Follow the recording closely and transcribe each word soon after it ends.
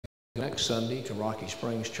Next Sunday to Rocky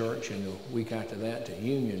Springs Church, and the week after that to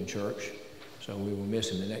Union Church. So we will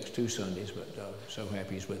miss him the next 2 Sundays, but so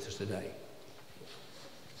happy he's with us today.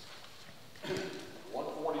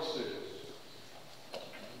 146.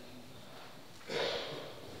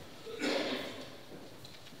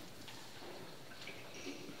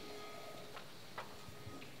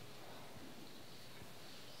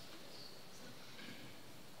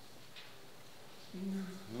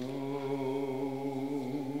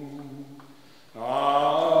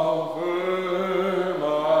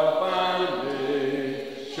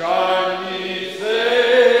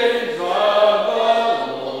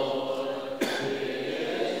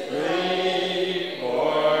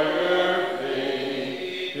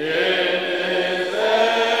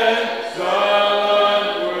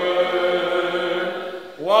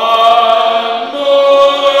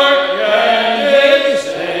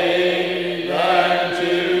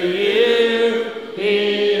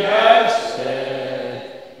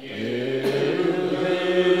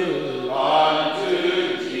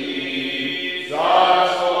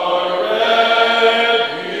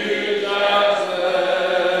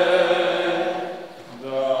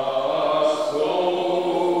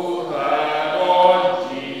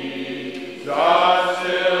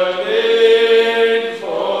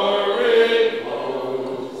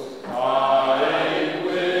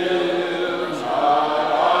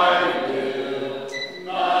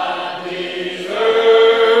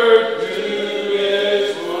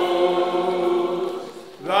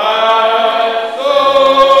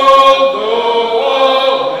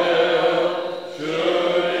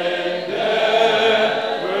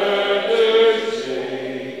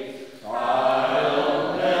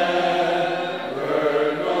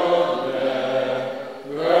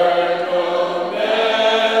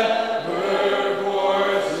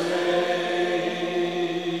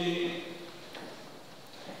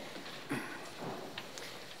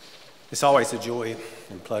 It's always a joy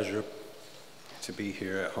and pleasure to be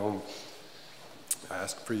here at home. I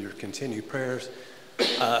ask for your continued prayers.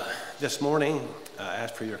 This morning, I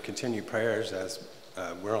ask for your continued prayers as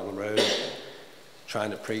we're on the road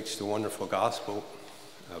trying to preach the wonderful gospel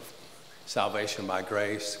of salvation by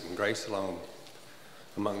grace and grace alone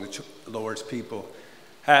among the Lord's people.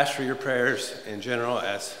 I ask for your prayers in general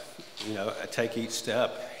as, I take each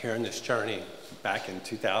step here in this journey. Back in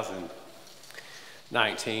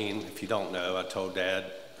 2019, if you don't know, I told Dad,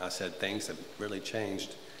 I said things have really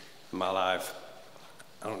changed in my life.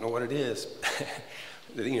 I don't know what it is.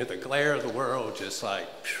 The glare of the world, just like,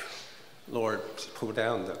 Lord, pull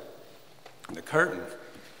down the curtain.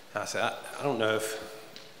 I said, I don't know if,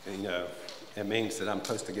 it means that I'm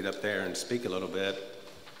supposed to get up there and speak a little bit.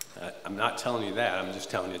 I'm not telling you that, I'm just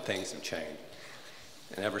telling you things have changed.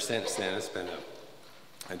 And ever since then, it's been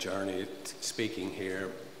a journey speaking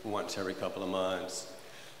here once every couple of months,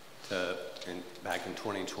 back in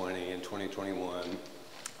 2020 and 2021,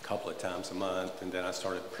 a couple of times a month, and then I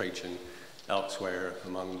started preaching elsewhere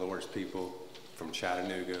among the Lord's people, from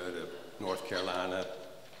Chattanooga to North Carolina,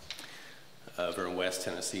 over in West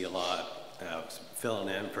Tennessee a lot. I was filling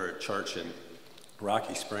in for a church in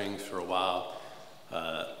Rocky Springs for a while,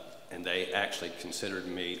 and they actually considered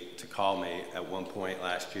to call me at one point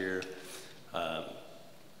last year.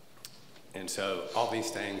 And so all these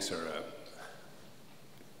things are,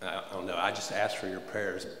 I don't know, I just ask for your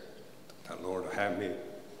prayers. The Lord will have me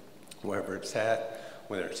wherever it's at,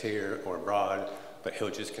 whether it's here or abroad, but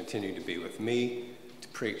he'll just continue to be with me to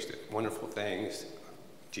preach the wonderful things,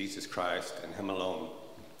 Jesus Christ and him alone.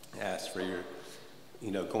 I ask for your,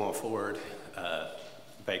 going forward.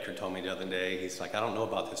 Baker told me the other day, he's like, I don't know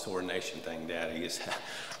about this ordination thing, Dad.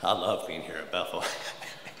 I love being here at Bethel.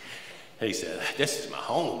 He said, this is my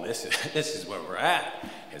home. This is where we're at.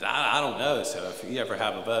 Because I don't know. So if you ever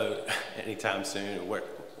have a vote anytime soon,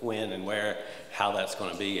 when and where, how that's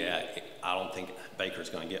going to be at, I don't think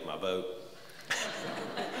Baker's going to get my vote.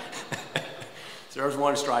 So there's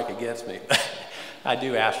one strike against me. I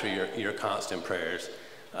do ask for your constant prayers.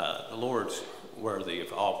 The Lord's worthy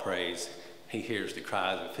of all praise. He hears the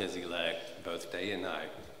cries of his elect both day and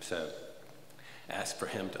night. So ask for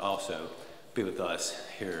him to also be with us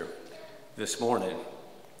here this morning.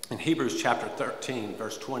 In Hebrews chapter 13,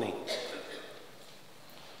 verse 20,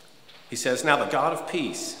 he says, now the God of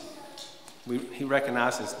peace, he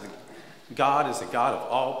recognizes that God is the God of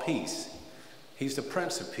all peace. He's the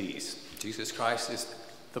Prince of Peace. Jesus Christ is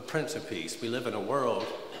the Prince of Peace. We live in a world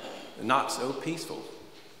not so peaceful.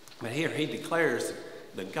 But here he declares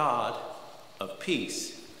the God of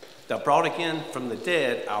peace that brought again from the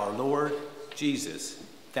dead our Lord Jesus,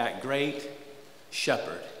 that great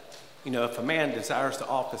shepherd. If a man desires the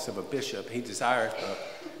office of a bishop, he desires a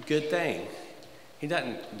good thing. He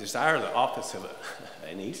doesn't desire the office of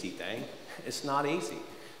an easy thing. It's not easy.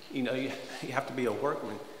 You know, you have to be a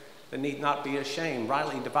workman that need not be ashamed,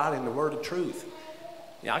 rightly dividing the word of truth.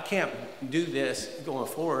 You know, I can't do this going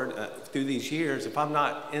forward through these years if I'm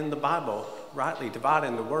not in the Bible, rightly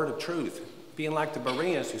dividing the word of truth, being like the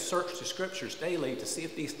Bereans who searched the scriptures daily to see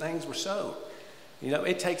if these things were so. You know,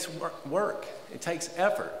 it takes work. It takes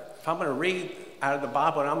effort. If I'm going to read out of the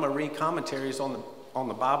Bible and I'm going to read commentaries on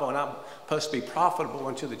the Bible and I'm supposed to be profitable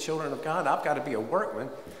unto the children of God, I've got to be a workman,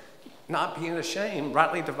 not being ashamed,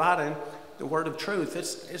 rightly dividing the word of truth.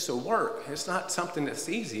 It's a work. It's not something that's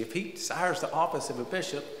easy. If he desires the office of a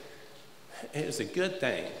bishop, it's a good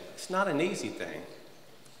thing. It's not an easy thing.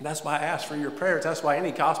 And that's why I ask for your prayers. That's why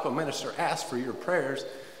any gospel minister asks for your prayers.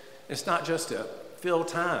 It's not just to fill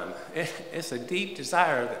time. It's a deep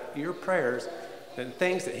desire that your prayers, the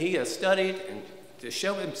things that he has studied and to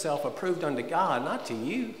show himself approved unto God, not to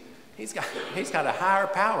you. He's got a higher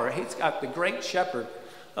power. He's got the great shepherd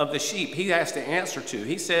of the sheep he has to answer to.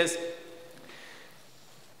 He says,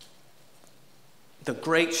 the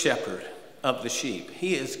great shepherd of the sheep.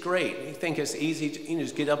 He is great. You think it's easy to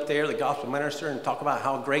just get up there, the gospel minister, and talk about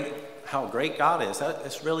how great God is.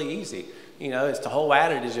 It's really easy. You know, it's the whole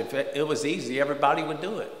adage, if it was easy, everybody would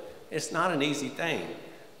do it. It's not an easy thing.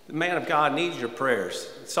 The man of God needs your prayers.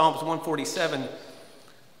 Psalms 147,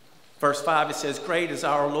 verse 5, it says, great is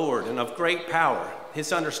our Lord, and of great power.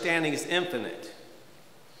 His understanding is infinite.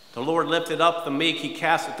 The Lord lifted up the meek. He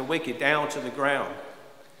casteth the wicked down to the ground.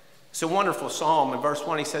 It's a wonderful psalm. In verse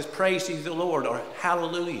 1, he says, praise ye the Lord, or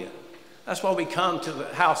hallelujah. That's why we come to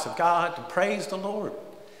the house of God, to praise the Lord.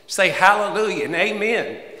 Say hallelujah and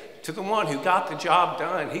amen to the one who got the job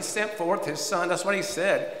done. He sent forth his son. That's what he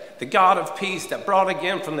said. The God of peace that brought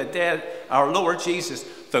again from the dead our Lord Jesus,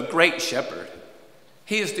 the great shepherd.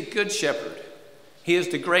 He is the good shepherd. He is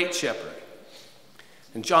the great shepherd.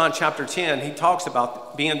 In John chapter 10, he talks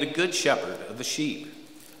about being the good shepherd of the sheep.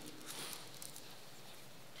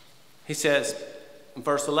 He says in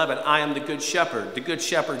verse 11, I am the good shepherd. The good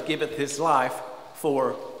shepherd giveth his life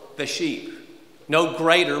for the sheep. No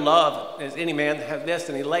greater love as any man have this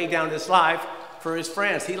than he laid down his life for his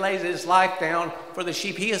friends. He lays his life down for the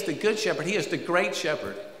sheep. He is the good shepherd. He is the great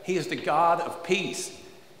shepherd. He is the God of peace.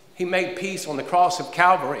 He made peace on the cross of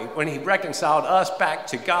Calvary when he reconciled us back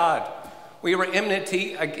to God. We were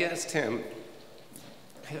enmity against him.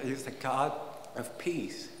 He is the God of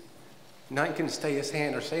peace. None can stay his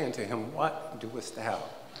hand or say unto him, what doest thou?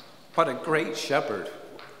 What a great shepherd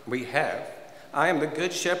we have. I am the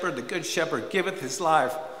good shepherd giveth his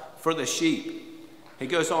life for the sheep. He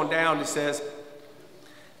goes on down, he says,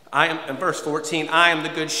 in verse 14, I am the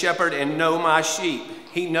good shepherd and know my sheep.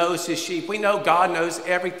 He knows his sheep. We know God knows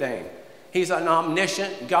everything. He's an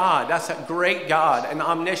omniscient God. That's a great God, an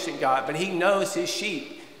omniscient God, but he knows his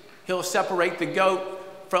sheep. He'll separate the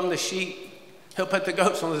goat from the sheep. He'll put the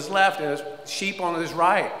goats on his left and his sheep on his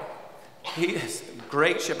right. He is a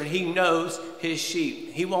great shepherd. He knows his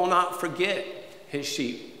sheep. He will not forget his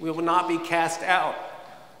sheep. We will not be cast out.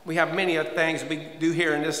 We have many things we do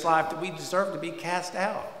here in this life that we deserve to be cast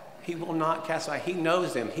out. He will not cast out. He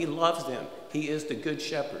knows them. He loves them. He is the good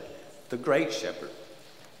shepherd, the great shepherd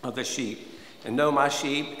of the sheep. And know my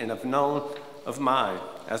sheep and have known of mine.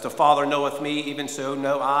 As the Father knoweth me, even so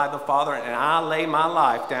know I the Father, and I lay my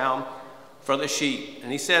life down for the sheep.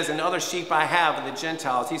 And he says, and other sheep I have of the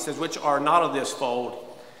Gentiles, he says, which are not of this fold,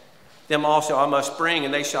 them also I must bring,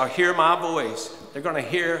 and they shall hear my voice. They're going to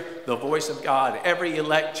hear the voice of God. Every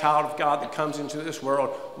elect child of God that comes into this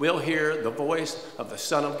world will hear the voice of the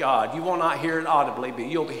Son of God. You will not hear it audibly, but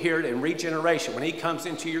you'll hear it in regeneration when he comes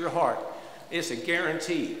into your heart. It's a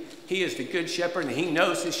guarantee. He is the good shepherd, and he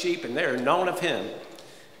knows his sheep, and they are known of him.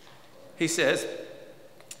 He says,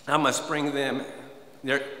 I must bring them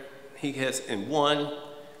there. He has in one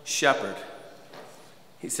shepherd.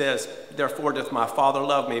 He says, therefore doth my Father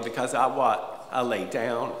love me, because I what? I lay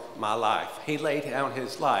down my life. He laid down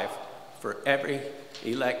his life for every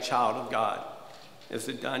elect child of God. It's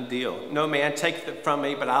a done deal. No man taketh it from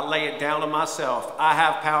me, but I lay it down of myself. I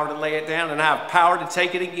have power to lay it down, and I have power to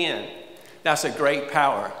take it again. That's a great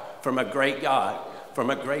power from a great God, from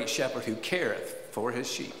a great shepherd who careth for his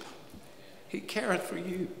sheep. He careth for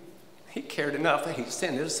you. He cared enough that he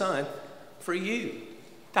sent his son for you.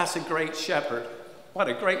 That's a great shepherd. What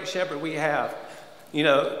a great shepherd we have. You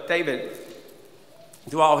know, David,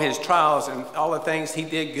 through all his trials and all the things he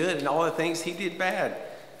did good and all the things he did bad,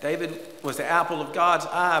 David was the apple of God's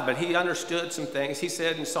eye, but he understood some things. He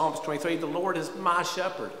said in Psalms 23, the Lord is my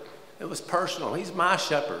shepherd. It was personal. He's my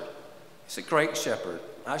shepherd. He's a great shepherd.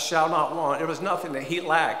 I shall not want. There was nothing that he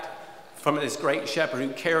lacked from this great shepherd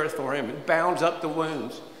who careth for him, who bounds up the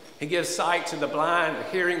wounds. He gives sight to the blind,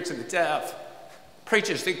 hearing to the deaf,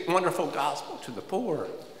 preaches the wonderful gospel to the poor.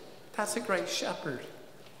 That's a great shepherd.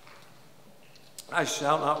 I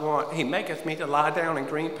shall not want. He maketh me to lie down in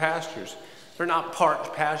green pastures. They're not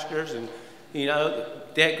parched pastures and,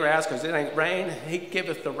 dead grass because it ain't rain. He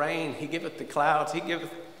giveth the rain. He giveth the clouds. He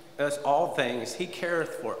giveth us all things. He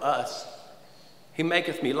careth for us. He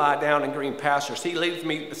maketh me lie down in green pastures. He leadeth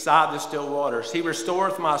me beside the still waters. He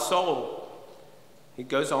restoreth my soul. He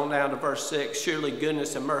goes on down to verse 6. Surely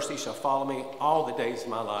goodness and mercy shall follow me all the days of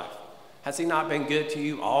my life. Has he not been good to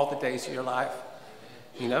you all the days of your life?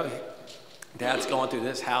 Dad's going through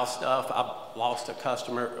this house stuff. I've lost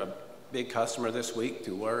a big customer this week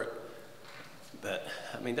through work. But,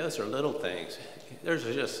 those are little things. Those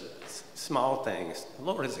are just small things. The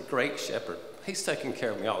Lord is a great shepherd. He's taken care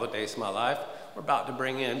of me all the days of my life. We're about to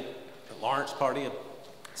bring in a Lawrence party of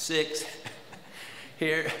 6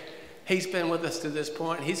 here. He's been with us to this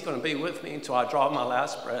point. He's going to be with me until I draw my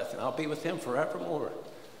last breath, and I'll be with him forevermore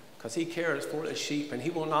because he cares for the sheep, and he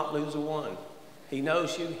will not lose a one. He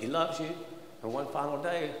knows you. He loves you. And one final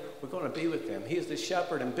day, we're going to be with him. He is the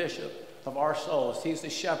shepherd and bishop of our souls. He's the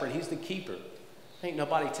shepherd. He's the keeper. Ain't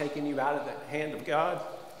nobody taking you out of the hand of God.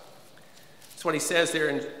 That's what he says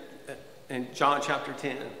there in John chapter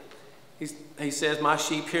 10. He says, my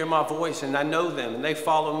sheep hear my voice, and I know them, and they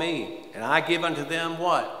follow me. And I give unto them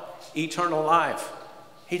what? Eternal life.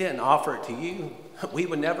 He didn't offer it to you. We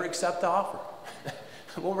would never accept the offer.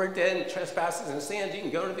 When we're dead in trespasses and sins, you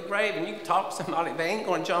can go to the grave and you can talk to somebody. They ain't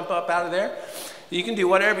going to jump up out of there. You can do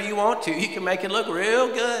whatever you want to. You can make it look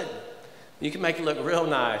real good. You can make it look real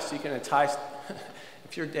nice. You can entice.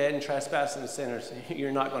 If you're dead in trespasses and sinners,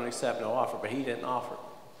 you're not going to accept no offer, but he didn't offer.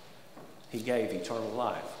 He gave eternal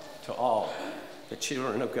life to all the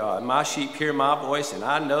children of God. My sheep hear my voice, and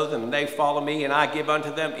I know them, and they follow me, and I give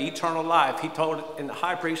unto them eternal life. He told in the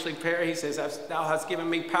high priestly prayer, he says, thou hast given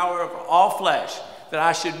me power over all flesh, that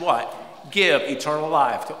I should what? Give eternal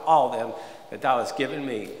life to all them that thou hast given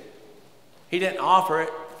me. He didn't offer it,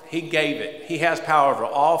 he gave it. He has power over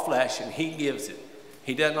all flesh, and he gives it.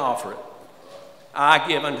 He doesn't offer it. I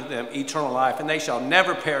give unto them eternal life, and they shall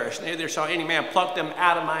never perish, neither shall any man pluck them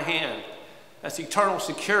out of my hand. That's eternal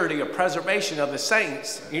security of preservation of the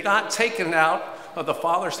saints. You're not taken out of the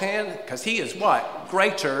Father's hand because he is what?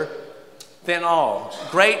 Greater than all.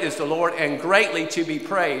 Great is the Lord and greatly to be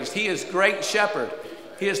praised. He is great shepherd.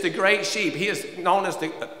 He is the great sheep. He is known as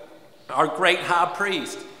our great high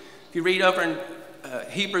priest. If you read over in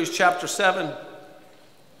Hebrews chapter 7,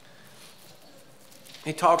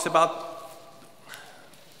 he talks about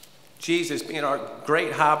Jesus being our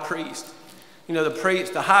great high priest.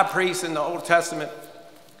 The high priests in the Old Testament,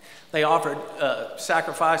 they offered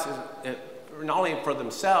sacrifices not only for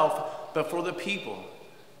themselves, but for the people.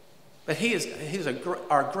 But he's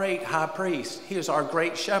our great high priest. He is our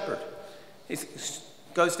great shepherd. It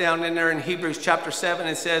goes down in there in Hebrews chapter 7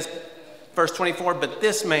 and says, verse 24, but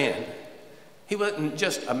this man, he wasn't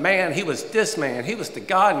just a man, he was this man. He was the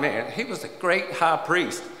God man. He was the great high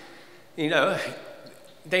priest.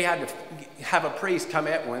 They had to have a priest come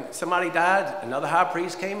in. When somebody died, another high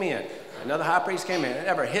priest came in. Another high priest came in. And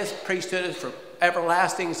ever his priesthood is from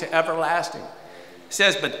everlasting to everlasting. It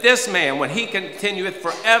says, but this man, when he continueth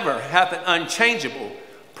forever, hath an unchangeable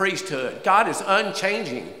priesthood. God is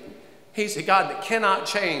unchanging. He's a God that cannot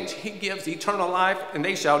change. He gives eternal life, and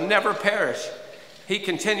they shall never perish. He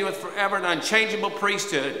continueth forever an unchangeable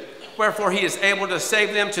priesthood. Wherefore he is able to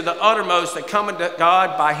save them to the uttermost that come unto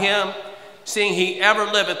God by him, seeing he ever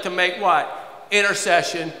liveth to make what?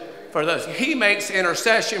 Intercession for those. He makes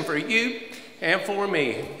intercession for you and for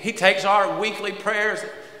me. He takes our weekly prayers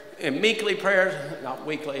and meekly prayers, not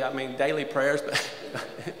weekly, I mean daily prayers, but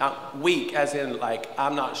not weak as in like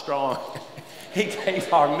I'm not strong. He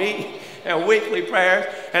takes our meek and weekly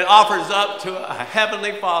prayers and offers up to a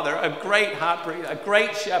heavenly Father, a great high priest, a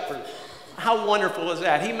great shepherd. How wonderful is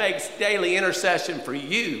that? He makes daily intercession for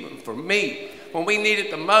you and for me. When we need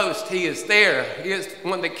it the most, he is there. He is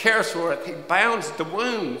one that cares for it. He bounds the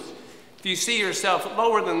wounds. If you see yourself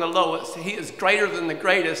lower than the lowest, he is greater than the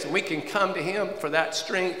greatest, and we can come to him for that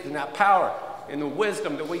strength and that power and the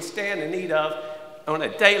wisdom that we stand in need of on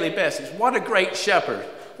a daily basis. What a great shepherd.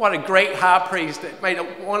 What a great high priest that made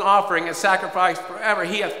one offering and sacrifice forever.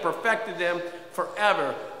 He hath perfected them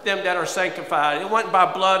forever, them that are sanctified. It wasn't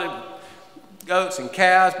by blood of goats and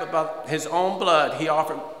calves, but by his own blood he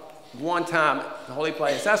offered one time in the holy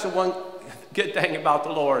place. That's the one good thing about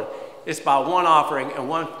the Lord. It's by one offering and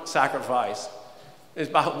one sacrifice. It's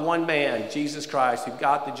by one man, Jesus Christ, who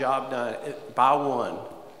got the job done. By one,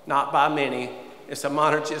 not by many, It's a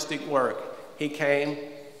monergistic work. He came,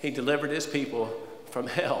 he delivered his people from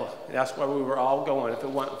hell. And that's where we were all going if it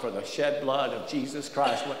wasn't for the shed blood of Jesus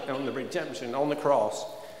Christ on the redemption on the cross.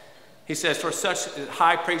 He says, for such a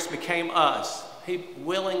high priest became us. He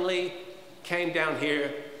willingly came down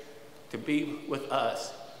here to be with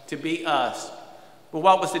us, to be us. Well,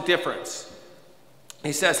 what was the difference?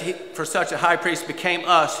 He says, for such a high priest became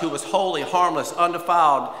us, who was holy, harmless,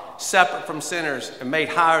 undefiled, separate from sinners, and made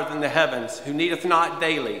higher than the heavens, who needeth not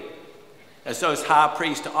daily, as those high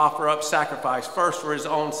priests, to offer up sacrifice, first for his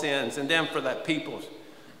own sins, and then for that people's.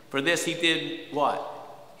 For this he did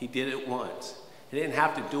what? He did it once. He didn't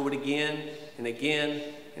have to do it again and again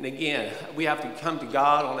and again. We have to come to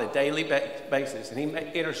God on a daily basis, and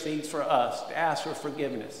he intercedes for us to ask for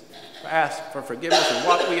forgiveness, of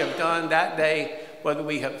what we have done that day, whether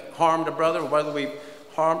we have harmed a brother, whether we've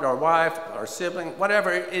harmed our wife, our sibling,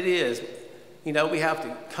 whatever it is. You know, we have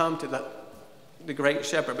to come to the great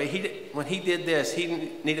shepherd. But when he did this,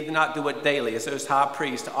 he needed to not do it daily as those high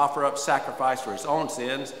priests to offer up sacrifice for his own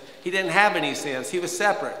sins. He didn't have any sins. He was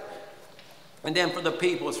separate. And then for the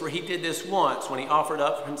people, it's where he did this once when he offered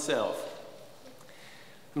up himself.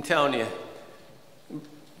 I'm telling you,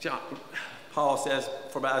 Paul says,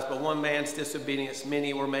 for as by one man's disobedience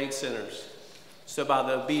many were made sinners, so by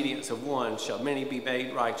the obedience of one shall many be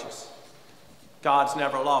made righteous. God's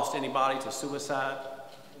never lost anybody to suicide.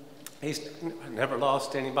 He's never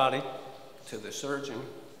lost anybody to the surgeon.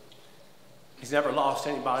 He's never lost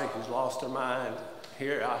anybody who's lost their mind.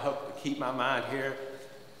 Here, I hope to keep my mind here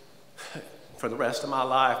for the rest of my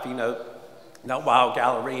life. You know, that wild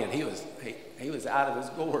Galilean, he was out of his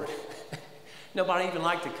gourd. Nobody even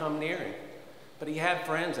liked to come near him. But he had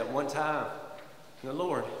friends at one time. And the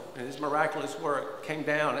Lord, in his miraculous work, came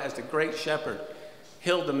down as the great shepherd,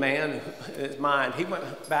 healed the man in his mind. He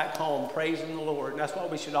went back home praising the Lord. And that's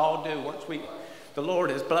what we should all do once the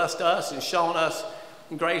Lord has blessed us and shown us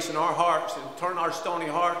grace in our hearts and turned our stony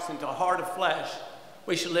hearts into a heart of flesh.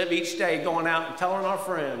 We should live each day going out and telling our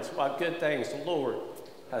friends what good things the Lord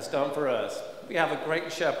has done for us. We have a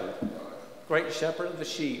great shepherd of the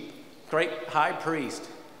sheep, great high priest.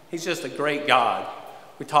 He's just a great God.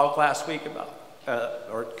 We talked last week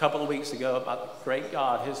or a couple of weeks ago about the great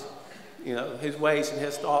God. His ways and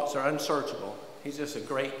his thoughts are unsearchable. He's just a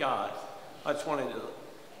great God. I just wanted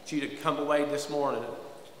you to come away this morning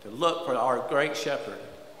to look for our great shepherd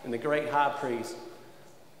and the great high priest.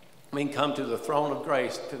 We can come to the throne of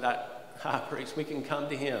grace, to that high priest. We can come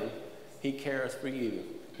to him. He careth for you.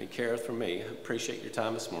 He careth for me. I appreciate your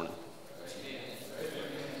time this morning.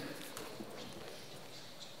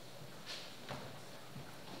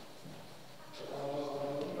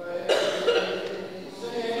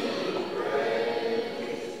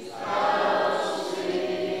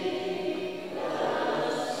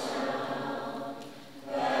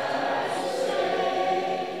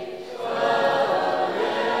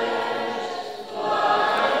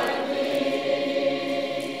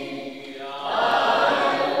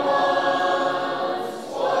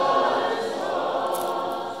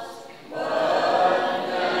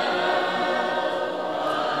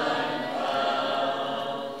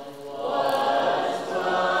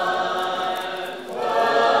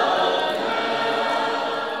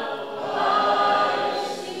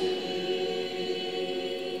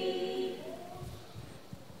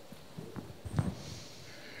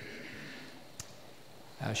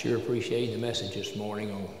 I sure appreciate the message this morning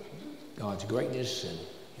on God's greatness and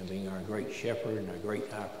him being our great shepherd and our great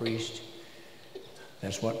high priest.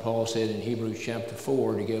 That's what Paul said in Hebrews chapter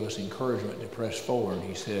 4 to give us encouragement to press forward.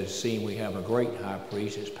 He says, seeing we have a great high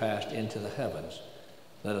priest that's passed into the heavens,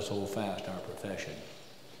 let us hold fast our profession.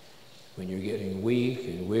 When you're getting weak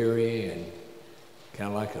and weary and kind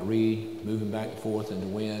of like a reed moving back and forth in the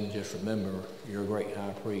wind, just remember you're a great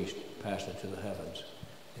high priest passed into the heavens.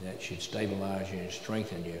 And that should stabilize you and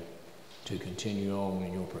strengthen you to continue on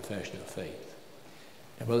in your profession of faith.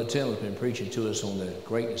 Now, Brother Tim has been preaching to us on the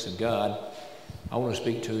greatness of God. I want to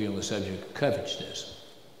speak to you on the subject of covetousness.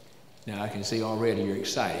 Now, I can see already you're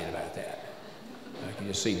excited about that. I can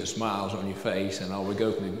just see the smiles on your face, and we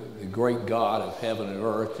go from the great God of heaven and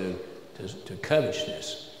earth to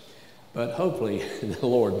covetousness. But hopefully the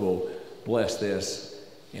Lord will bless this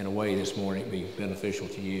in a way this morning to be beneficial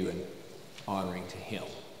to you and honoring to him.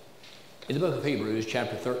 In the book of Hebrews,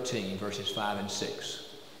 chapter 13, verses 5 and 6,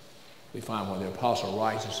 we find where the apostle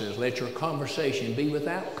writes and says, let your conversation be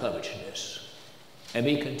without covetousness, and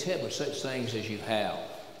be content with such things as you have.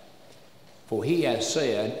 For he has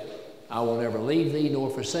said, I will never leave thee nor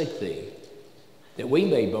forsake thee, that we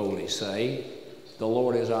may boldly say, the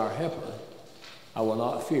Lord is our helper. I will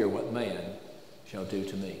not fear what man shall do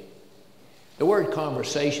to me. The word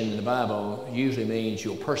conversation in the Bible usually means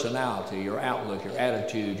your personality, your outlook, your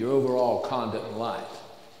attitude, your overall conduct in life.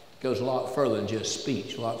 It goes a lot further than just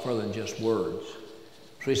speech, a lot further than just words.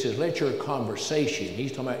 So he says, let your conversation,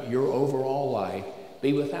 he's talking about your overall life,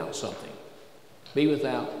 be without something. Be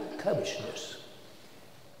without covetousness.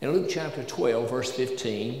 In Luke chapter 12, verse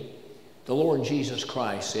 15, the Lord Jesus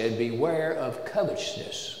Christ said, beware of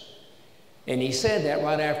covetousness. And he said that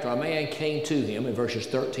right after a man came to him in verses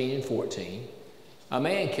 13 and 14. A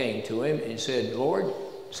man came to him and said, Lord,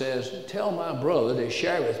 says, tell my brother to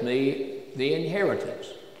share with me the inheritance.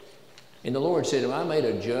 And the Lord said to him, I made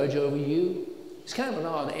a judge over you. It's kind of an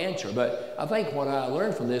odd answer, but I think what I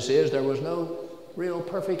learned from this is there was no real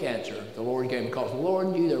perfect answer the Lord gave him, because the Lord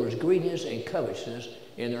knew there was greediness and covetousness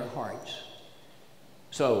in their hearts.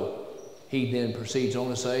 So he then proceeds on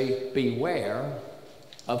to say, beware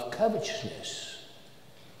of covetousness.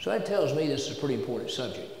 So that tells me this is a pretty important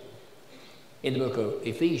subject. In the book of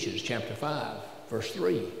Ephesians chapter 5, verse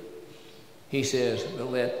 3, he says,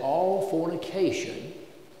 but let all fornication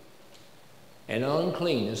and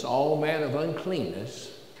uncleanness, all manner of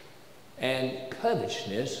uncleanness, and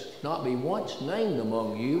covetousness not be once named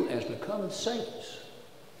among you as becometh saints.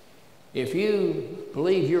 If you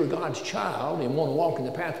believe you're God's child and want to walk in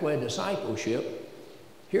the pathway of discipleship,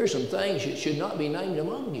 here's some things that should not be named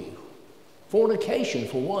among you. Fornication,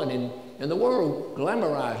 for one, and the world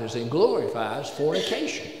glamorizes and glorifies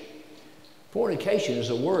fornication. Fornication is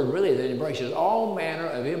a word really that embraces all manner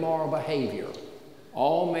of immoral behavior.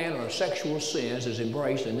 All manner of sexual sins is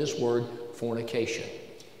embraced in this word, fornication.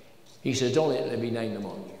 He says, don't let it be named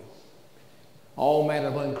among you. All manner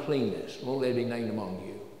of uncleanness, don't let it be named among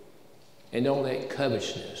you. And don't let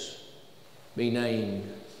covetousness be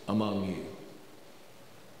named among you.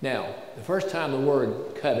 Now, the first time the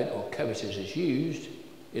word covet or covetous is used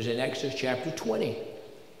is in Exodus chapter 20.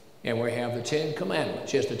 And we have the 10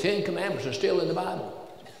 Commandments. Yes, the 10 Commandments are still in the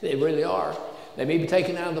Bible. They really are. They may be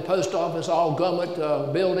taken out of the post office, all government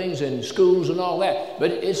buildings and schools and all that. But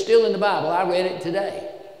it's still in the Bible. I read it today.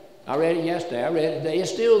 I read it yesterday. I read it today.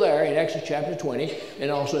 It's still there in Exodus chapter 20 and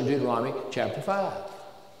also in Deuteronomy chapter 5.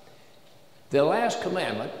 The last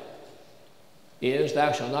commandment is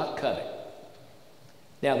thou shalt not covet.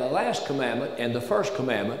 Now, the last commandment and the first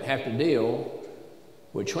commandment have to deal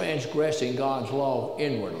with transgressing God's law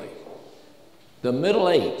inwardly. The middle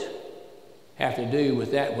 8 have to do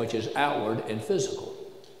with that which is outward and physical.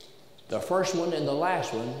 The first one and the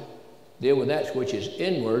last one deal with that which is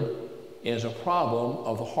inward and is a problem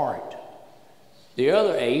of the heart. The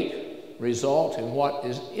other 8 result in what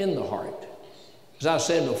is in the heart. As I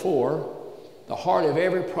said before, the heart of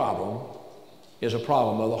every problem is a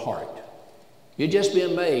problem of the heart. You'd just be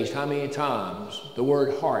amazed how many times the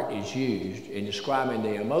word heart is used in describing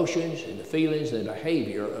the emotions and the feelings and the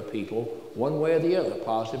behavior of people one way or the other,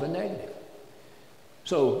 positive and negative.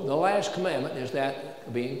 So the last commandment is that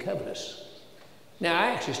of being covetous. Now, I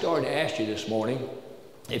actually started to ask you this morning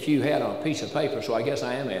if you had a piece of paper, so I guess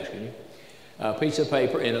I am asking you, a piece of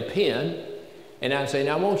paper and a pen, and I'd say,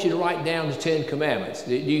 now I want you to write down the 10 Commandments.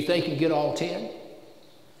 Do you think you get all 10?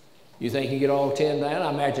 You think you get all 10 down? I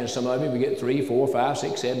imagine some of you will get 3, 4, 5,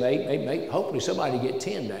 6, 7, 8, maybe hopefully somebody get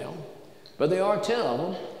 10 down. But there are 10 of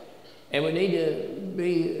them, and we need to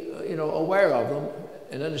be, aware of them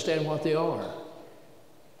and understand what they are.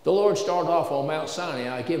 The Lord started off on Mount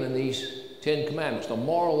Sinai giving these 10 Commandments, the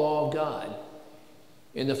moral law of God.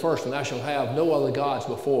 In the first one, thou shalt have no other gods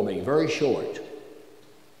before me. Very short.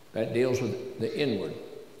 That deals with the inward.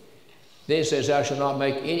 Then it says, thou shalt not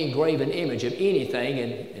make any graven image of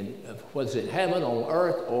anything, whether it's in heaven, on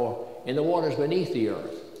earth, or in the waters beneath the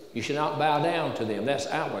earth. You shall not bow down to them. That's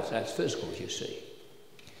outward. That's physical, as you see.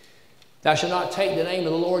 Thou shalt not take the name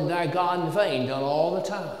of the Lord thy God in vain, done all the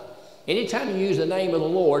time. Anytime you use the name of the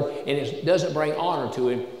Lord and it doesn't bring honor to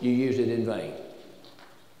him, you use it in vain.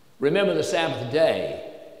 Remember the Sabbath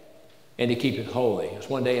day and to keep it holy. It's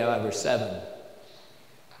one day out of every 7.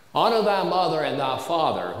 Honor thy mother and thy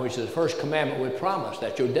father, which is the first commandment with promise,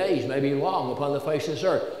 that your days may be long upon the face of this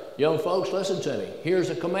earth. Young folks, listen to me. Here's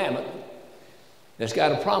a commandment that's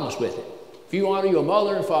got a promise with it. If you honor your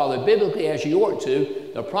mother and father biblically as you ought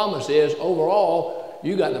to, the promise is overall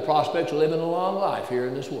you got the prospects of living a long life here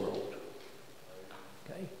in this world.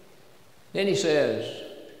 Okay? Then he says,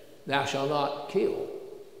 thou shalt not kill.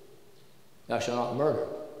 Thou shalt not murder.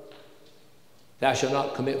 Thou shalt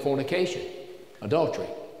not commit fornication, adultery.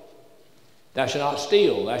 Thou shalt not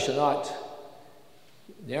steal. Thou shalt not.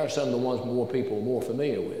 There are some of the ones more people are more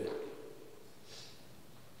familiar with.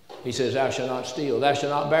 He says, thou shalt not steal. Thou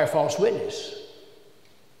shalt not bear false witness.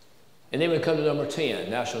 And then we come to number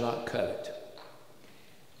 10, thou shalt not covet.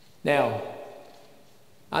 Now,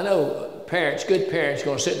 I know parents, good parents, are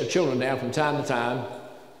going to sit their children down from time to time,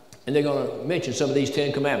 and they're going to mention some of these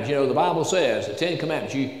 10 commandments. You know, the Bible says, the 10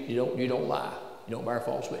 commandments, you don't lie. You don't bear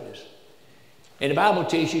false witness. And the Bible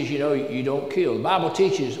teaches, you know, you don't kill. The Bible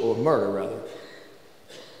teaches, or murder rather.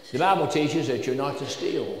 The Bible teaches that you're not to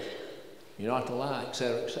steal, you're not to lie,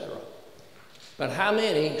 etc., etc. But how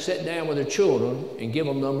many sit down with their children and give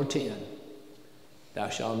them number 10? Thou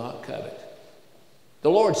shalt not covet. The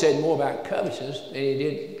Lord said more about covetousness than he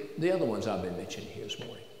did the other ones I've been mentioning here this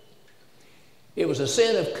morning. It was a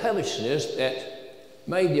sin of covetousness that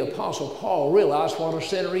made the Apostle Paul realize what a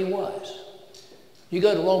sinner he was. You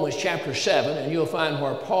go to Romans chapter 7 and you'll find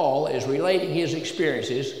where Paul is relating his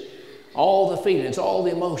experiences, all the feelings, all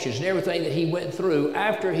the emotions, and everything that he went through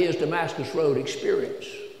after his Damascus Road experience.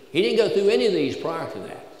 He didn't go through any of these prior to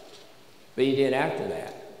that, but he did after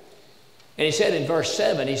that. And he said in verse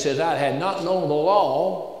 7, he says, I had not known the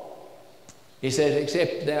law, he says,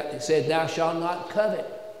 except that it said, thou shalt not covet.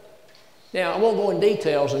 Now, I won't go in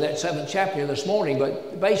details in that 7th chapter this morning,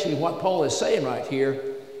 but basically what Paul is saying right here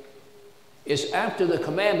is after the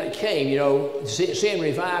commandment came, you know, sin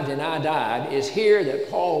revived and I died, is here that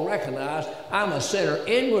Paul recognized I'm a sinner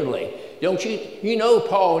inwardly. Don't you? You know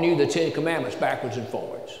Paul knew the 10 commandments backwards and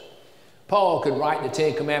forwards. Paul could write the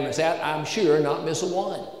 10 commandments out, I'm sure, not miss a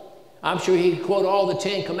one. I'm sure he could quote all the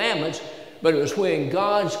 10 commandments, but it was when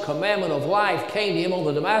God's commandment of life came to him on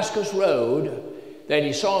the Damascus Road that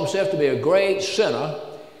he saw himself to be a great sinner.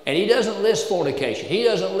 And he doesn't list fornication. He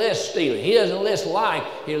doesn't list stealing. He doesn't list lying.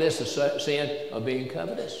 He lists the sin of being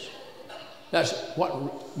covetous. That's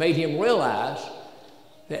what made him realize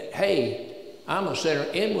that, hey, I'm a sinner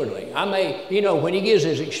inwardly. I may, you know, when he gives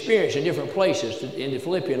his experience in different places, in the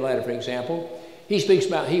Philippian letter, for example, he speaks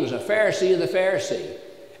about he was a Pharisee of the Pharisee.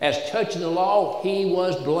 As touching the law, he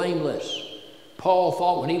was blameless. Paul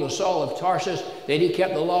thought when he was Saul of Tarsus that he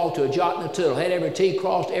kept the law to a jot and a tittle, had every T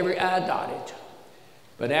crossed, every I dotted.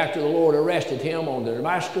 But after the Lord arrested him on the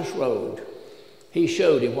Damascus Road, he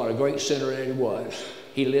showed him what a great sinner that he was.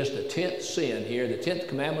 He lists the 10th sin here, the 10th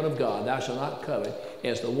commandment of God, thou shalt not covet,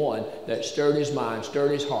 as the one that stirred his mind,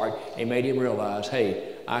 stirred his heart, and made him realize,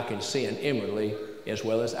 hey, I can sin inwardly as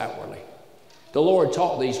well as outwardly. The Lord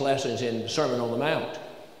taught these lessons in the Sermon on the Mount.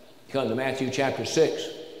 You come to Matthew chapter 6.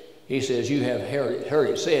 He says, you have heard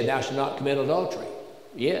it said, thou shalt not commit adultery.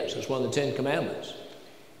 Yes, it's one of the 10 commandments.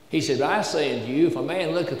 He said, I say unto you, if a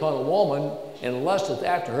man look upon a woman and lusteth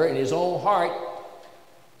after her in his own heart,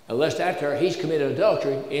 and lust after her, he's committed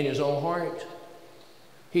adultery in his own heart.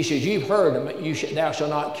 He says, you've heard, thou shalt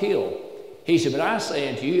not kill. He said, but I say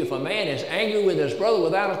unto you, if a man is angry with his brother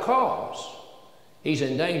without a cause, he's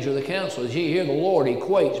in danger of the council. As you hear the Lord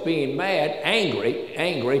equates being mad,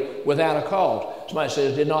 angry without a cause. Somebody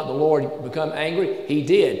says, did not the Lord become angry? He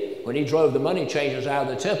did. When he drove the money changers out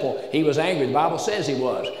of the temple, he was angry. The Bible says he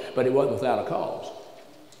was, but it wasn't without a cause.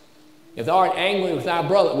 If thou art angry with thy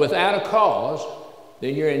brother without a cause,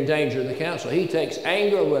 then you're in danger of the council. He takes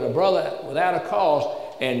anger with a brother without a cause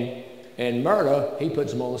and murder, he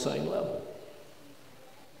puts them on the same level.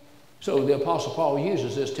 So the Apostle Paul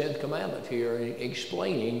uses this 10th commandment here in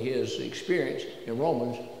explaining his experience in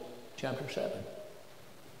Romans chapter 7.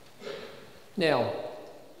 Now,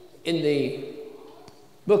 in the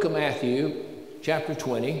book of Matthew, chapter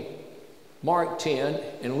 20, Mark 10,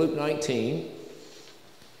 and Luke 19,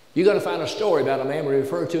 you're going to find a story about a man we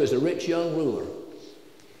refer to as the rich young ruler.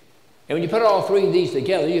 And when you put all three of these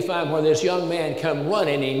together, you find where this young man come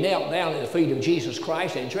running, he knelt down at the feet of Jesus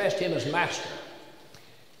Christ and addressed him as master.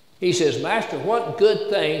 He says, Master, what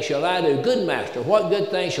good thing shall I do? Good master, what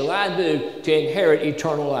good thing shall I do to inherit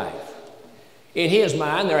eternal life? In his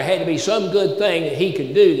mind, there had to be some good thing that he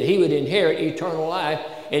could do that he would inherit eternal life,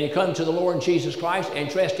 and he come to the Lord Jesus Christ and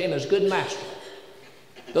addressed him as good master.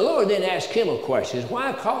 The Lord then asked him a question.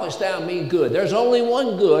 Why callest thou me good? There's only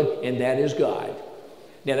one good, and that is God.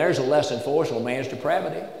 Now, there's a lesson for us on man's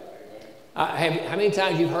depravity. How many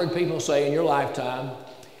times you've heard people say in your lifetime,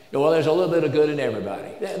 well, there's a little bit of good in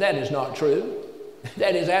everybody. That is not true.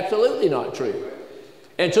 That is absolutely not true.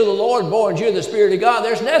 Until the Lord borns you the Spirit of God,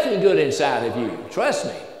 there's nothing good inside of you. Trust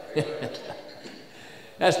me.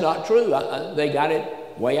 That's not true. They got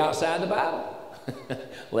it way outside the Bible.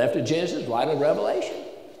 Left of Genesis, right of Revelation.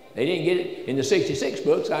 They didn't get it in the 66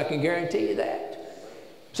 books, I can guarantee you that.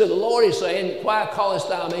 So the Lord is saying, why callest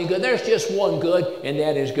thou me good? There's just one good, and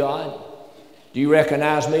that is God. Do you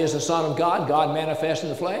recognize me as the Son of God, God manifest in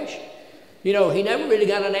the flesh? You know, he never really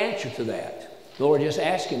got an answer to that. The Lord just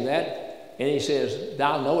asked him that, and he says,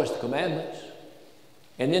 thou knowest the commandments.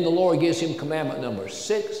 And then the Lord gives him commandment number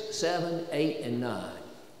 6, 7, 8, and 9.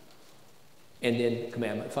 And then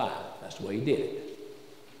commandment 5. That's the way he did it.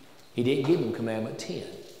 He didn't give him commandment 10.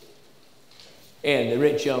 And the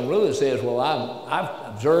rich young ruler says, well,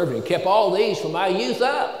 I've observed and kept all these from my youth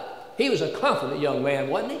up. He was a confident young man,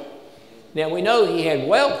 wasn't he? Now, we know he had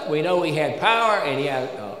wealth, we know he had power, and he had,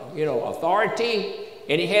 authority,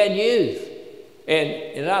 and he had youth. And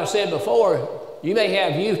as I've said before, you may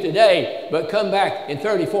have youth today, but come back in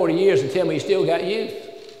 30, 40 years and tell me you still got youth.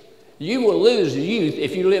 You will lose youth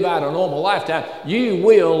if you live out a normal lifetime. You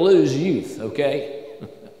will lose youth, okay?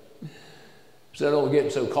 So don't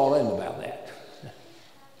get so caught in about that.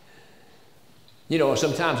 You know,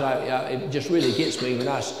 sometimes it just really gets me when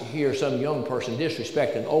I hear some young person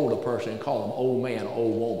disrespect an older person and call them old man or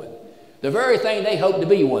old woman. The very thing they hope to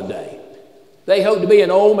be one day. They hope to be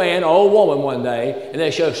an old man or old woman one day, and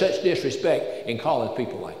they show such disrespect in calling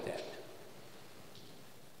people like that.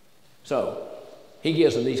 So, he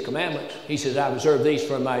gives them these commandments. He says, I've observed these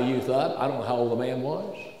from my youth up. I don't know how old the man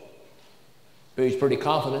was, but he's pretty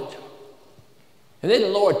confident. And then the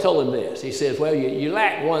Lord told him this. He says, well, you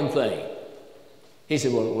lack one thing. He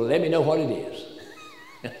said, well, let me know what it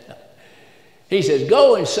is. He says,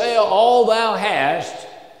 go and sell all thou hast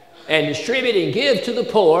and distribute and give to the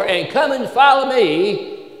poor, and come and follow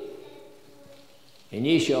me, and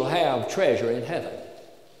ye shall have treasure in heaven.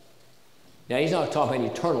 Now, he's not talking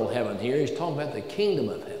about eternal heaven here. He's talking about the kingdom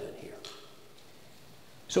of heaven here.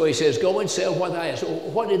 So he says, go and sell what thou hast. So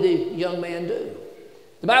what did the young man do?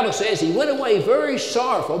 The Bible says he went away very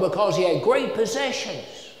sorrowful because he had great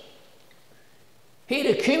possessions. He'd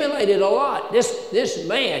accumulated a lot. This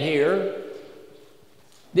man here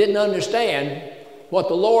didn't understand what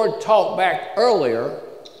the Lord taught back earlier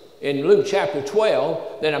in Luke chapter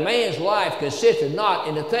 12, that a man's life consisted not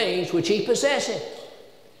in the things which he possesseth.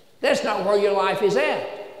 That's not where your life is at.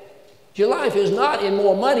 Your life is not in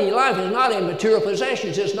more money. Your life is not in material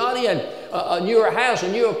possessions. It's not in a newer house,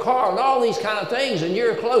 a newer car, and all these kind of things, and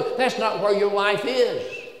your clothes. That's not where your life is.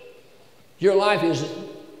 Your life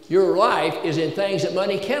is in things that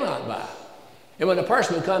money cannot buy. And when a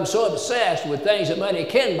person becomes so obsessed with things that money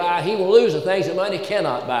can buy, he will lose the things that money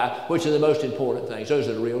cannot buy, which are the most important things. Those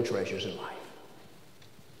are the real treasures in life.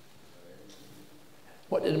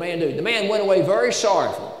 What did the man do? The man went away very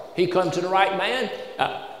sorrowful. He come to the right man.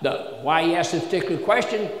 Why he asked this particular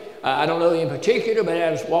question, I don't know in particular, but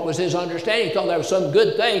that was what was his understanding. He thought there was some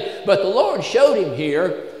good thing. But the Lord showed him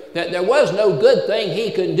here that there was no good thing he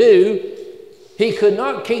could do. He could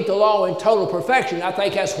not keep the law in total perfection. I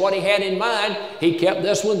think that's what he had in mind. He kept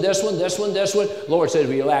this one, this one, this one, this one. The Lord said,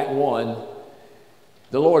 we lack one.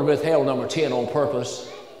 The Lord withheld number 10 on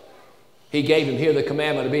purpose. He gave him here the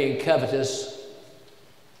commandment of being covetous.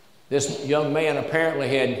 This young man apparently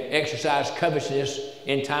had exercised covetousness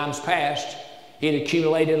in times past. He had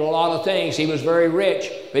accumulated a lot of things. He was very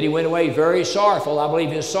rich, but he went away very sorrowful. I believe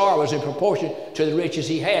his sorrow was in proportion to the riches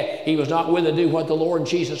he had. He was not willing to do what the Lord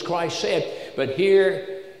Jesus Christ said. But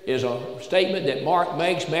here is a statement that Mark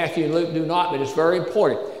makes. Matthew and Luke do not, but it's very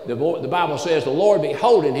important. The Bible says, the Lord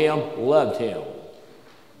beholding him, loved him.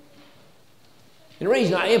 And the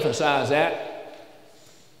reason I emphasize that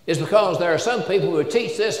is because there are some people who would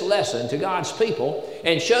teach this lesson to God's people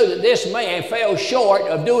and show that this man fell short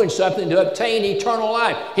of doing something to obtain eternal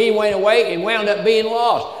life. He went away and wound up being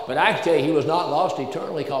lost. But I can tell you he was not lost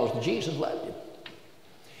eternally because Jesus loved him.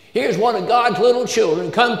 Here's one of God's little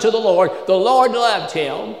children come to the Lord. The Lord loved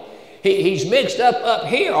him. He's mixed up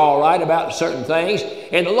here all right about certain things.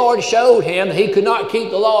 And the Lord showed him that he could not keep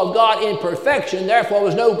the law of God in perfection. Therefore, there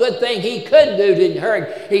was no good thing he could do to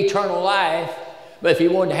inherit eternal life. But if he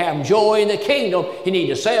wanted to have joy in the kingdom, he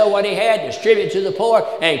needed to sell what he had, distribute it to the poor,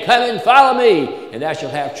 and come and follow me, and thou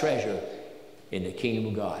shalt have treasure in the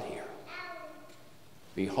kingdom of God here.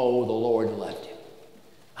 Behold, the Lord loved him.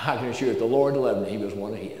 I can assure you, if the Lord loved him, he was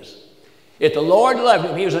one of his. If the Lord loved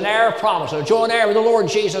him, he was an heir of promise, a joint heir with the Lord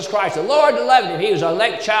Jesus Christ. The Lord loved him. He was an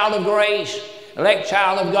elect child of grace, elect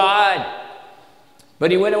child of God.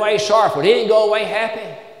 But he went away sorrowful. He didn't go away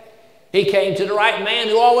happy. He came to the right man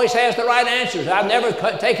who always has the right answers. I've never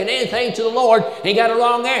taken anything to the Lord and got a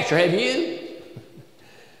wrong answer. Have you?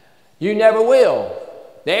 You never will.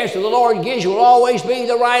 The answer the Lord gives you will always be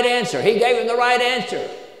the right answer. He gave him the right answer.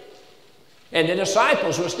 And the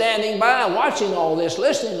disciples were standing by watching all this,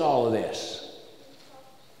 listening to all of this.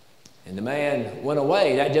 And the man went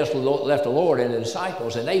away. That just left the Lord and the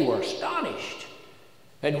disciples, and they were astonished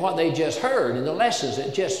at what they just heard and the lessons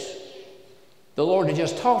that the Lord had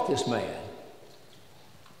just taught this man.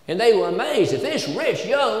 And they were amazed. If this rich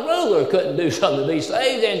young ruler couldn't do something to be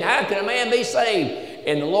saved, then how can a man be saved?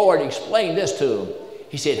 And the Lord explained this to him.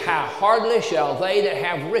 He said, how hardly shall they that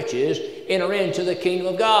have riches enter into the kingdom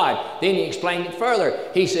of God? Then he explained it further.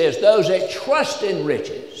 He says, those that trust in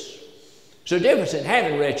riches There's a difference in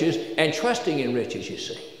having riches and trusting in riches, you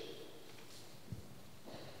see.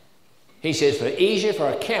 He says, for easier for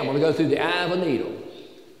a camel to go through the eye of a needle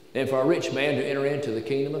than for a rich man to enter into the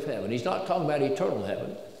kingdom of heaven. He's not talking about eternal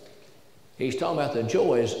heaven. He's talking about the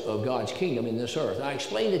joys of God's kingdom in this earth. I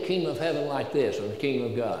explain the kingdom of heaven like this, or the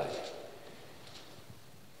kingdom of God.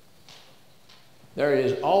 There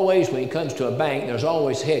is always, when it comes to a bank, there's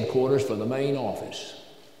always headquarters for the main office.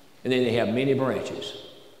 And then they have many branches.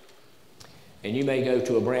 And you may go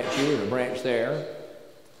to a branch here and a branch there,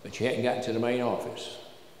 but you haven't gotten to the main office.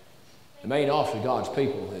 The main office of God's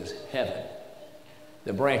people is heaven.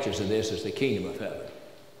 The branches of this is the kingdom of heaven,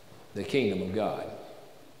 the kingdom of God.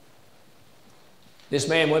 This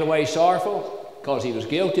man went away sorrowful because he was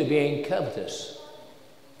guilty of being covetous.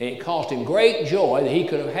 And it cost him great joy that he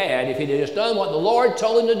could have had if he'd just done what the Lord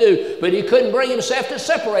told him to do, but he couldn't bring himself to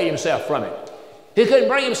separate himself from it. He couldn't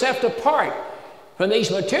bring himself to part from these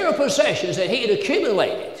material possessions that he had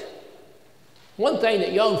accumulated. One thing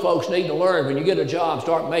that young folks need to learn when you get a job,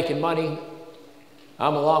 start making money.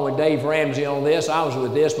 I'm along with Dave Ramsey on this. I was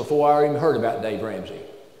with this before I even heard about Dave Ramsey.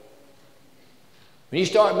 When you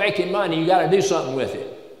start making money, you got to do something with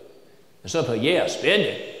it. And some people, yeah, spend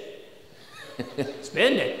it.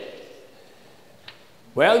 Spend it.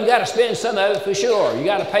 Well, you got to spend some of it for sure. You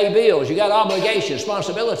got to pay bills. You got obligations,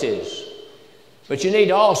 responsibilities. But you need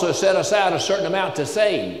to also set aside a certain amount to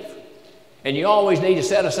save. And you always need to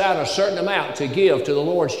set aside a certain amount to give to the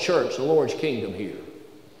Lord's church, the Lord's kingdom here.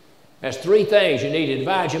 That's three things you need to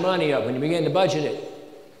divide your money up when you begin to budget it.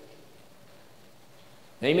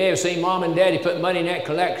 Now, you may have seen Mom and Daddy put money in that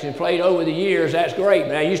collection plate over the years. That's great.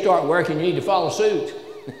 Now, you start working, you need to follow suit.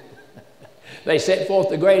 They set forth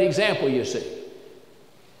the great example, you see.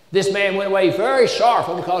 This man went away very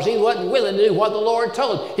sorrowful because he wasn't willing to do what the Lord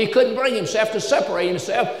told him. He couldn't bring himself to separate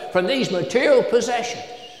himself from these material possessions.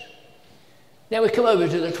 Now we come over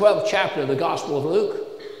to the 12th chapter of the Gospel of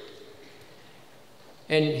Luke.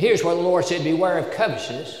 And here's where the Lord said, beware of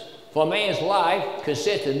covetousness, for a man's life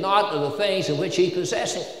consisteth not of the things in which he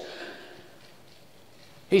possesseth.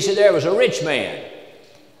 He said there was a rich man.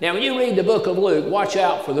 Now when you read the book of Luke, watch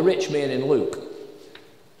out for the rich men in Luke.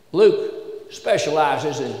 Luke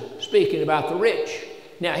specializes in speaking about the rich.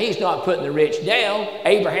 Now, he's not putting the rich down.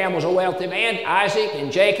 Abraham was a wealthy man. Isaac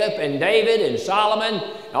and Jacob and David and Solomon,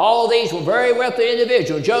 all these were very wealthy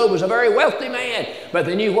individuals. Job was a very wealthy man, but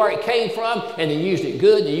they knew where it came from, and they used it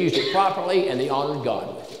good, they used it properly, and they honored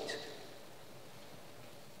God with it.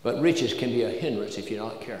 But riches can be a hindrance if you're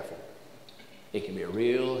not careful. It can be a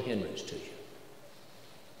real hindrance to you.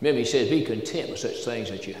 Remember, he says, be content with such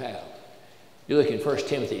things that you have. You look in 1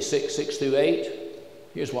 Timothy 6 through 8.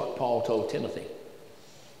 Here's what Paul told Timothy.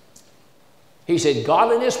 He said,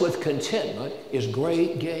 godliness with contentment is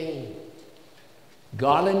great gain.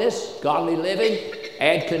 Godliness, godly living,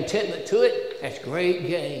 add contentment to it, that's great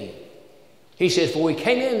gain. He says, for we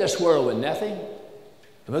came in this world with nothing,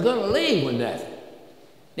 and we're going to leave with nothing.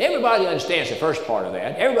 Now, everybody understands the first part of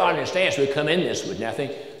that. Everybody understands we come in this with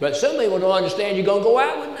nothing, but some people don't understand you're going to go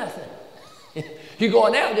out with nothing. You're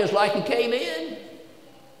going out just like you came in.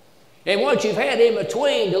 And once you've had in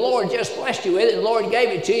between, the Lord just blessed you with it, and the Lord gave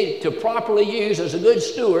it to you to properly use as a good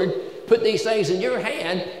steward, put these things in your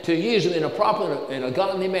hand to use them in a proper, in a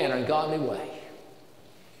godly manner, in a godly way.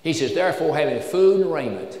 He says, therefore, having food and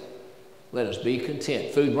raiment, let us be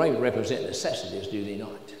content. Food and raiment represent necessities, do they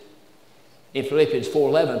not? In Philippians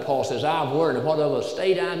 4:11, Paul says, I've learned in whatever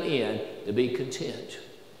state I'm in to be content.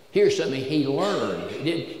 Here's something he learned.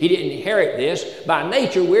 He didn't inherit this. By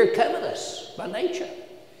nature, we're covetous. By nature.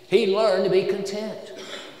 He learned to be content.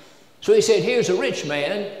 So he said, here's a rich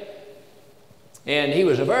man, and he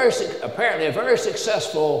was apparently a very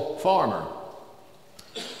successful farmer.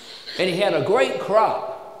 And he had a great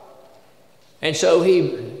crop. And so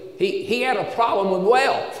he had a problem with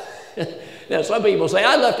wealth. Now, some people say,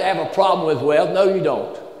 I'd love to have a problem with wealth. No, you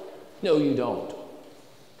don't. No, you don't.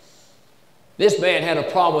 This man had a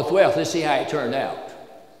problem with wealth. Let's see how it turned out.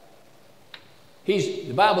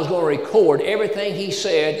 The Bible's going to record everything he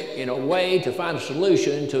said in a way to find a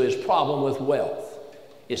solution to his problem with wealth.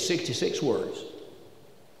 It's 66 words.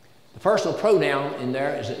 The personal pronoun in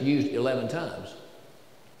there is used 11 times.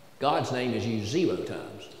 God's name is used 0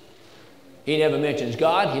 times. He never mentions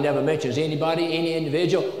God. He never mentions anybody, any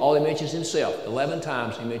individual. All he mentions himself. 11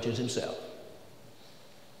 times he mentions himself.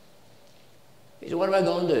 He said, what am I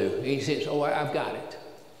going to do? He says, oh, I've got it.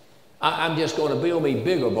 I'm just going to build me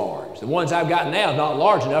bigger barns. The ones I've got now is not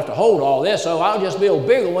large enough to hold all this, so I'll just build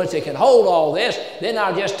bigger ones that can hold all this. Then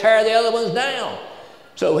I'll just tear the other ones down.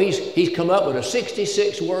 So he's come up with a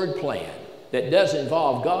 66-word plan that doesn't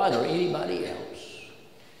involve God or anybody else.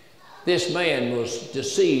 This man was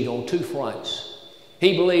deceived on two fronts.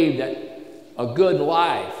 He believed that a good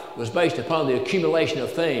life was based upon the accumulation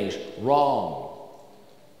of things. Wrong.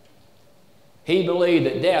 He believed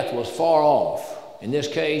that death was far off. In this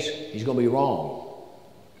case, he's going to be wrong.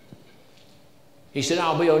 He said,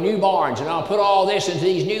 I'll build new barns, and I'll put all this into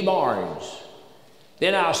these new barns.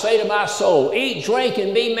 Then I'll say to my soul, eat, drink,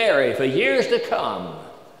 and be merry for years to come.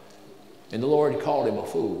 And the Lord called him a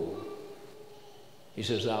fool. He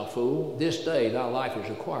says, thou fool, this day thy life is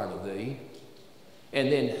required of thee.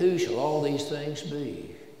 And then who shall all these things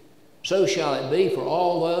be? So shall it be for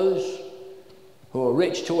all those who are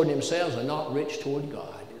rich toward themselves and not rich toward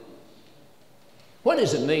God. What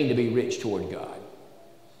does it mean to be rich toward God?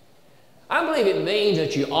 I believe it means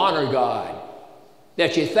that you honor God,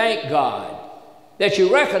 that you thank God, that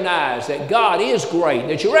you recognize that God is great,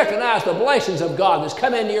 that you recognize the blessings of God that's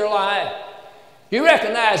come into your life. You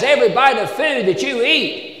recognize every bite of food that you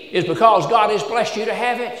eat is because God has blessed you to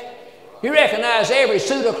have it. You recognize every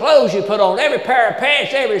suit of clothes you put on, every pair of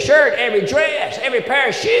pants, every shirt, every dress, every pair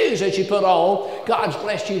of shoes that you put on, God's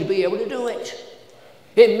blessed you to be able to do it.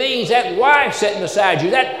 It means that wife sitting beside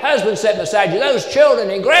you, that husband sitting beside you, those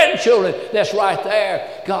children and grandchildren that's right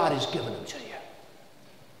there, God has given them to you.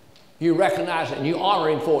 You recognize it and you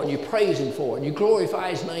honor Him for it and you praise Him for it and you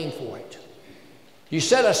glorify His name for it. You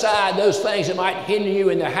set aside those things that might hinder you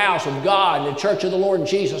in the house of God, in the church of the Lord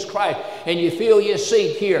Jesus Christ, and you fill your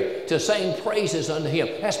seat here to sing praises unto Him.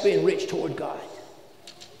 That's being rich toward God.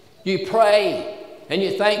 You pray and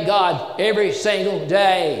you thank God every single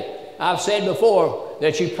day. I've said before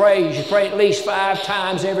that you pray at least 5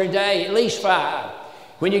 times every day, at least 5.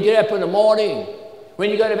 When you get up in the morning, when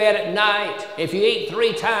you go to bed at night, if you eat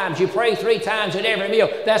 3 times, you pray 3 times at every meal.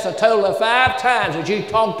 That's a total of 5 times that you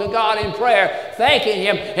talk to God in prayer, thanking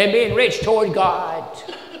Him and being rich toward God.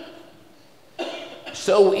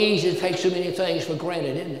 So easy to take so many things for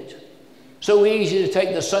granted, isn't it? So easy to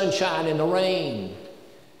take the sunshine and the rain.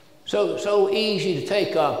 So easy to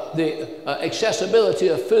take the accessibility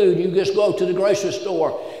of food. You just go to the grocery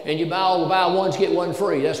store and you buy ones, get one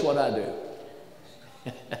free. That's what I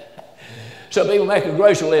do. Some people make a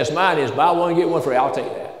grocery list. Mine is buy one, get one free. I'll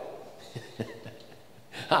take that.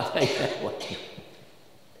 I'll take that one.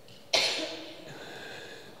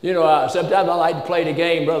 You know, sometimes I like to play the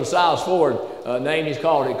game. Brother Silas Ford, name he's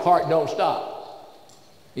called it, Cart Don't Stop.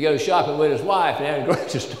 He goes shopping with his wife and at the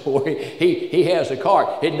grocery store. He has a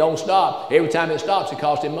cart. It don't stop. Every time it stops, it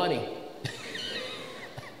costs him money.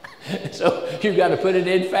 So you've got to put it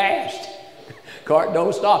in fast. Cart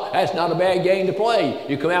don't stop. That's not a bad game to play.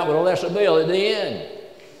 You come out with a lesser bill at the end.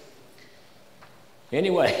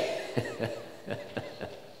 Anyway,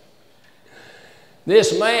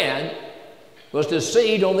 this man was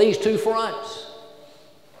deceived on these 2 fronts.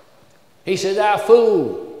 He said, thou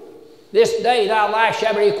fool, this day thy life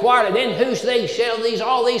shall be required, then whose things shall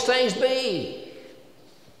all these things be?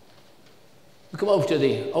 We come over to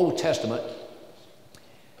the Old Testament.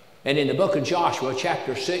 And in the book of Joshua,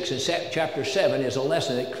 chapter 6 and chapter 7 is a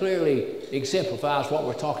lesson that clearly exemplifies what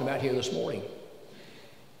we're talking about here this morning.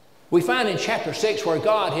 We find in chapter 6 where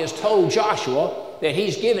God has told Joshua that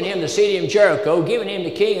He's given him the city of Jericho, given him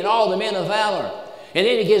the king and all the men of valor. And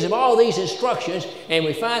then He gives him all these instructions, and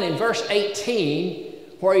we find in verse 18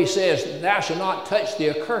 where He says, thou shalt not touch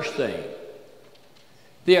the accursed thing.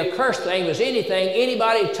 The accursed thing was anything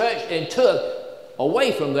anybody touched and took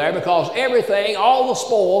away from there, because everything, all the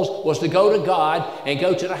spoils, was to go to God and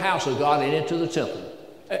go to the house of God and into the temple.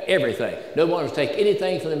 Everything. No one was to take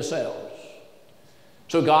anything for themselves.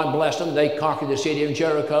 So God blessed them. They conquered the city of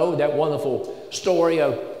Jericho. That wonderful story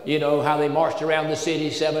of, you know, how they marched around the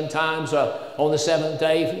city 7 times on the 7th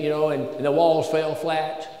day, you know, and the walls fell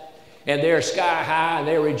flat. And they're sky high and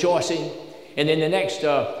they're rejoicing. And then the next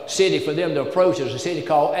city for them to approach is a city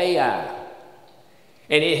called Ai.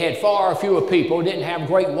 And it had far fewer people, didn't have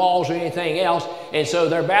great walls or anything else. And so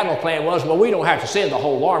their battle plan was, well, we don't have to send the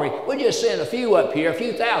whole army. We'll just send a few up here, a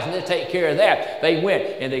few thousand, they'll take care of that. They went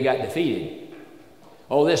and they got defeated.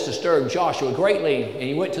 Oh, this disturbed Joshua greatly, and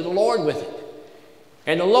he went to the Lord with it.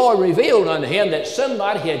 And the Lord revealed unto him that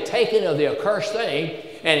somebody had taken of the accursed thing,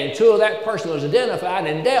 and until that person was identified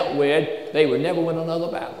and dealt with, they would never win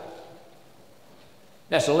another battle.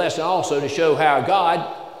 That's a lesson also to show how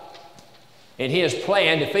God, in His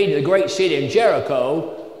plan, defeated the great city of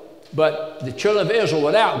Jericho, but the children of Israel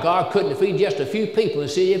without God couldn't defeat just a few people in the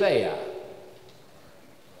city of Ai.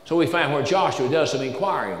 So we find where Joshua does some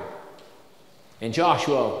inquiring. And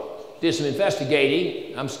Joshua did some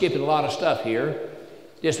investigating. I'm skipping a lot of stuff here.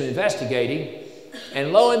 Did some investigating.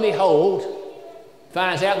 And lo and behold,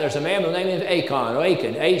 finds out there's a man by the name of Achan, or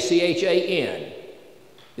Achan, A-C-H-A-N,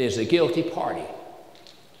 There's the guilty party.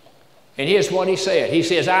 And here's what he said. He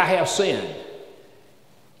says, I have sinned.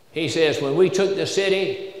 He says, when we took the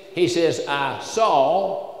city, he says, I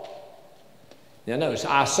saw. Now notice,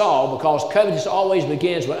 I saw, because covetous always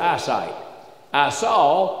begins with eyesight. I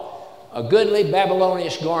saw a goodly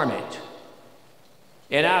Babylonish garment.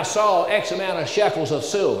 And I saw X amount of shekels of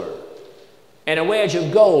silver, and a wedge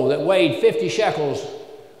of gold that weighed 50 shekels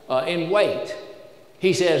in weight.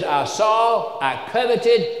 He says, I saw, I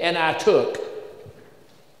coveted, and I took.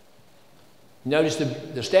 Notice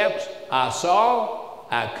the steps. I saw,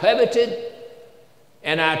 I coveted,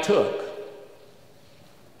 and I took.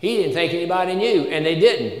 He didn't think anybody knew, and they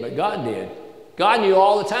didn't, but God did. God knew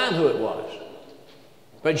all the time who it was.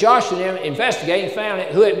 But Joshua and them investigated and found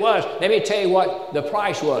who it was. Let me tell you what the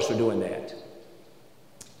price was for doing that.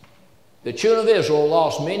 The children of Israel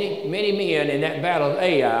lost many, many men in that battle of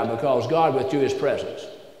Ai because God withdrew his presence.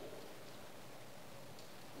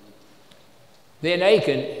 Then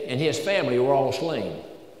Achan and his family were all slain.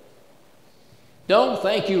 Don't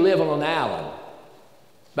think you live on an island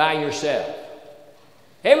by yourself.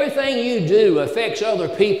 Everything you do affects other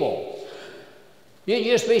people. You'd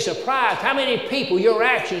just be surprised how many people your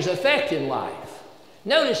actions affect in life.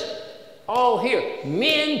 Notice all here,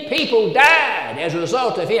 people died as a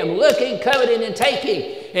result of him looking, coveting, and taking,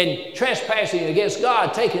 and trespassing against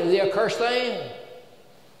God, taking the accursed thing.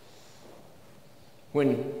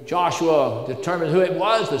 When Joshua determined who it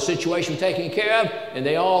was, the situation was taken care of, and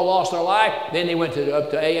they all lost their life, then they went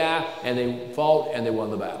up to Ai, and they fought, and they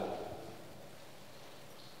won the battle.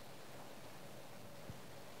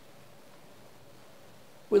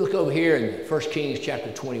 We look over here in 1 Kings chapter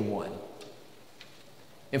 21.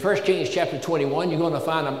 In 1 Kings chapter 21, you're going to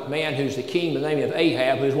find a man who's the king by the name of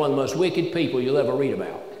Ahab, who's one of the most wicked people you'll ever read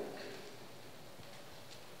about.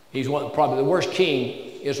 He's probably the worst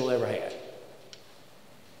king Israel ever had.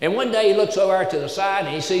 And one day he looks over to the side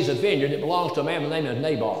and he sees a vineyard that belongs to a man by the name of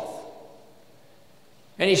Naboth.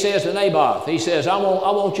 And he says to Naboth, he says, I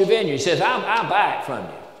want your vineyard. He says, I'll buy it from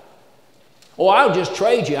you. Oh, I'll just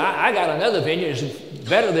trade you. I got another vineyard that's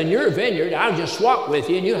better than your vineyard. I'll just swap with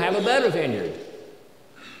you and you'll have a better vineyard.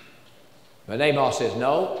 But Naboth says,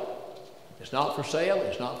 no, it's not for sale,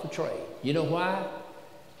 it's not for trade. You know why?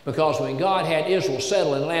 Because when God had Israel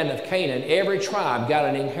settle in the land of Canaan, every tribe got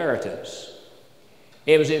an inheritance.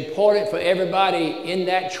 It was important for everybody in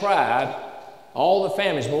that tribe, all the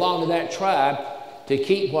families belonged to that tribe, to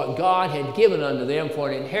keep what God had given unto them for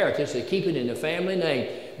an inheritance, to keep it in the family name.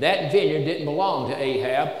 That vineyard didn't belong to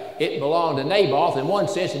Ahab, it belonged to Naboth. In one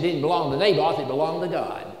sense, it didn't belong to Naboth, it belonged to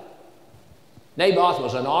God. Naboth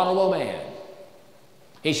was an honorable man.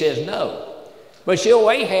 He says no. But you know,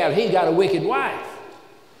 Ahab, he's got a wicked wife.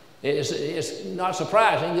 It's not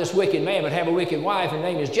surprising this wicked man would have a wicked wife, her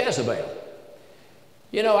name is Jezebel.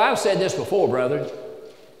 You know, I've said this before, brother.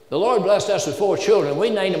 The Lord blessed us with 4 children.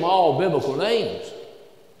 We named them all biblical names.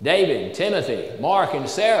 David, Timothy, Mark, and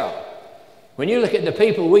Sarah. When you look at the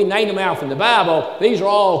people we named them out from the Bible, these are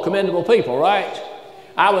all commendable people, right?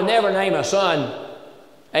 I would never name a son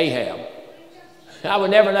Ahab. I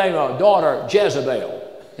would never name a daughter Jezebel.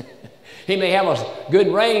 He may have a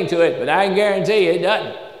good ring to it, but I can guarantee you it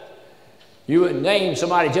doesn't. You wouldn't name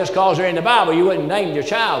somebody just because they're in the Bible. You wouldn't name your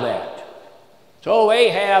child that. So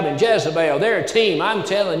Ahab and Jezebel, they're a team. I'm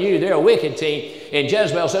telling you, they're a wicked team. And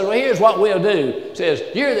Jezebel says, well, here's what we'll do. Says,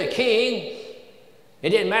 you're the king.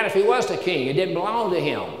 It didn't matter if he was the king. It didn't belong to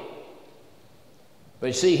him. But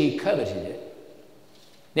you see, he coveted it.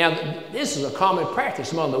 Now, this is a common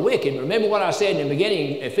practice among the wicked. Remember what I said in the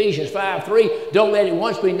beginning, Ephesians 5:3, don't let it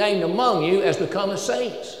once be named among you as becoming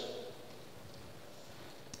saints.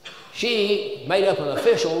 She made up an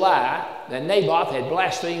official lie that Naboth had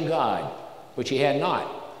blasphemed God, which he had not.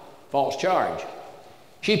 False charge.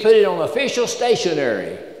 She put it on official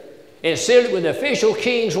stationery and sealed it with the official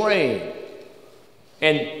king's ring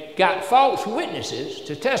and got false witnesses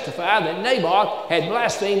to testify that Naboth had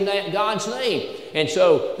blasphemed God's name. And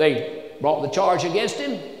so they brought the charge against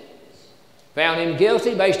him, found him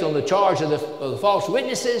guilty based on the charge of the false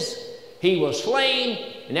witnesses. He was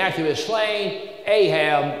slain, and after he was slain,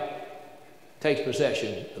 Ahab takes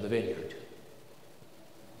possession of the vineyard.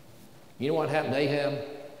 You know what happened to Ahab?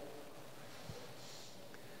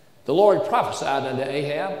 The Lord prophesied unto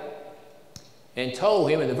Ahab and told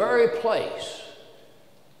him in the very place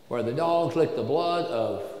where the dogs licked the blood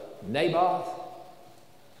of Naboth,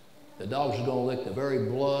 the dogs are going to lick the very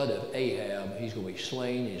blood of Ahab. He's going to be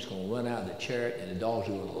slain, and he's going to run out of the chariot, and the dogs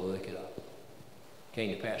are going to lick it up.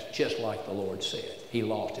 Came to pass just like the Lord said. He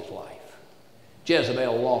lost his life.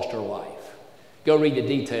 Jezebel lost her life. Go read the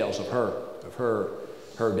details of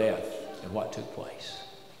her death and what took place.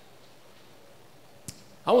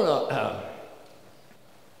 I want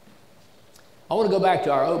to go back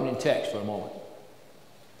to our opening text for a moment.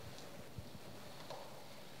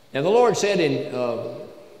 Now the Lord said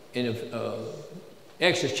in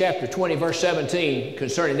Exodus chapter 20, verse 17,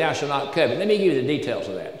 concerning thou shalt not covet. Let me give you the details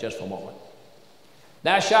of that just for a moment.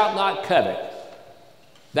 Thou shalt not covet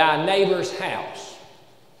thy neighbor's house,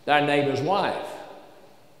 thy neighbor's wife,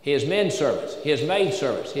 his menservants, his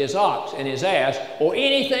maidservants, his ox, and his ass, or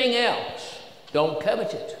anything else. Don't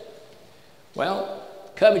covet it. Well,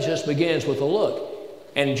 covetousness begins with a look.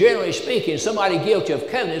 And generally speaking, somebody guilty of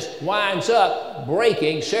covetousness winds up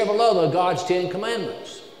breaking several other of God's 10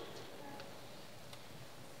 commandments.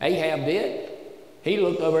 Ahab did. He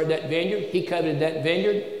looked over at that vineyard. He coveted that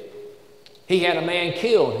vineyard. He had a man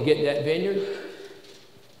killed to get that vineyard.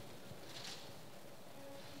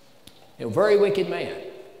 A very wicked man.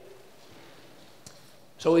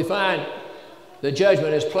 So we find the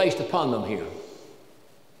judgment is placed upon them here.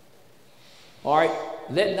 All right,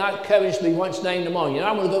 let not covetousness be once named among you.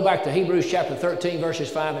 Now I'm going to go back to Hebrews chapter 13, verses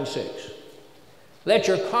 5 and 6. Let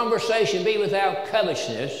your conversation be without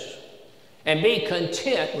covetousness, and be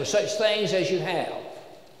content with such things as you have.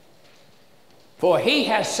 For he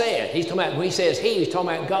has said, he's talking about, when he says he, he's talking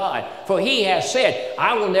about God. For he has said,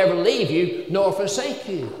 I will never leave you nor forsake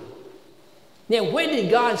you. Now, when did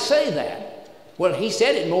God say that? Well, he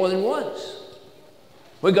said it more than once.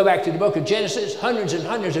 We go back to the book of Genesis, hundreds and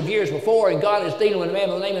hundreds of years before, and God is dealing with a man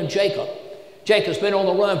by the name of Jacob. Jacob's been on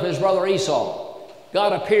the run from his brother Esau.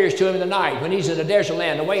 God appears to him in the night when he's in the desert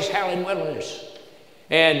land, the waste howling wilderness.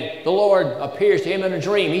 And the Lord appears to him in a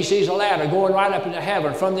dream. He sees a ladder going right up into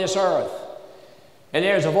heaven from this earth. And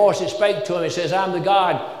there's a voice that spake to him and says, I'm the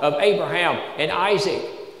God of Abraham and Isaac.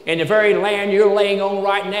 And the very land you're laying on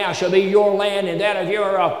right now shall be your land and that of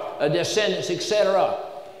your descendants, etc.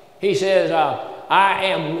 He says, I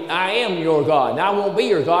am your God. And I won't be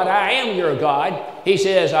your God. I am your God. He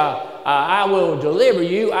says, I will deliver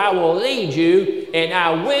you. I will lead you. And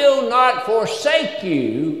I will not forsake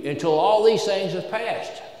you until all these things have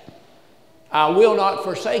passed. I will not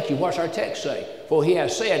forsake you. What's our text say? For he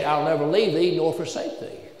has said, I'll never leave thee nor forsake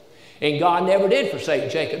thee. And God never did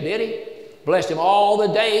forsake Jacob, did he? Blessed him all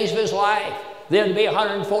the days of his life. Then to be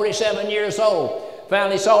 147 years old.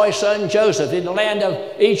 Finally saw his son Joseph in the land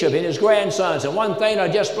of Egypt and his grandsons. And one thing, I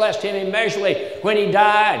just blessed him immeasurably. When he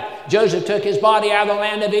died, Joseph took his body out of the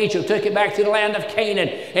land of Egypt, took it back to the land of Canaan,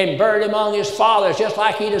 and buried among his fathers, just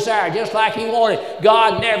like he desired, just like he wanted.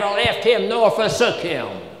 God never left him nor forsook him.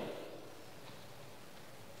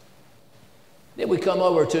 Then we come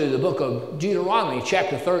over to the book of Deuteronomy,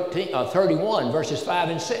 chapter 31, verses 5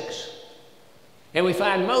 and 6. And we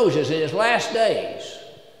find Moses in his last days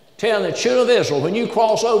telling the children of Israel, when you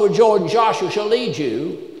cross over Jordan, Joshua shall lead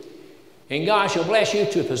you, and God shall bless you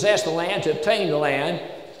to possess the land, to obtain the land,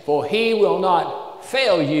 for he will not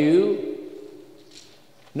fail you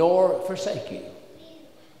nor forsake you.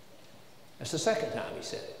 That's the second time he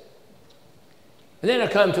said it. And then I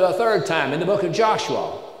come to a third time in the book of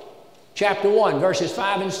Joshua, chapter 1, verses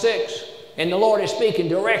 5 and 6. And the Lord is speaking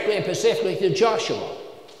directly and specifically to Joshua.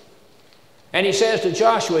 And he says to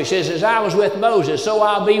Joshua, he says, as I was with Moses, so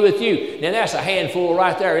I'll be with you. Now that's a handful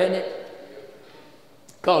right there, isn't it?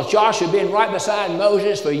 Because Joshua had been right beside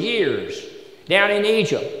Moses for years, down in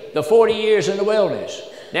Egypt, the 40 years in the wilderness.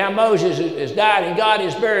 Now Moses has died and God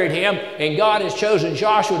has buried him, and God has chosen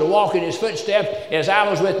Joshua to walk in his footsteps. As I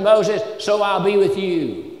was with Moses, so I'll be with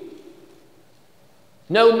you.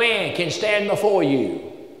 No man can stand before you.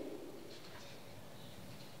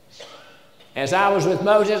 As I was with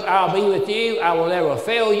Moses, I'll be with you. I will never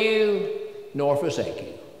fail you nor forsake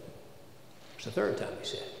you. It's the third time he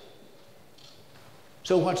said it.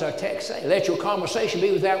 So what's our text say? Let your conversation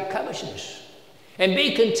be without covetousness, and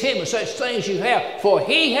be content with such things you have. For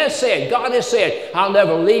he has said, God has said, I'll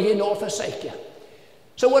never leave you nor forsake you.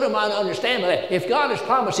 So what am I to understand by that? If God has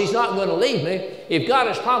promised he's not going to leave me, if God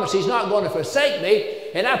has promised he's not going to forsake me,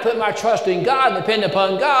 and I put my trust in God and depend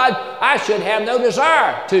upon God, I should have no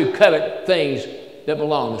desire to covet things that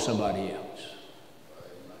belong to somebody else.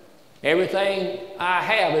 Everything I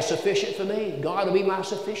have is sufficient for me. God will be my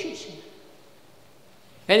sufficiency.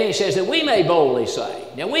 And then he says that we may boldly say.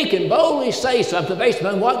 Now we can boldly say something based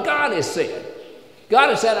upon what God has said. God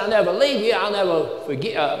has said, I'll never leave you,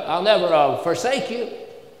 I'll never forsake you.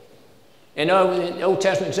 And in the Old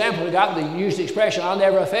Testament example, we got to use the expression, I'll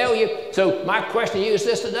never fail you. So my question to you is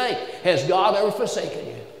this today. Has God ever forsaken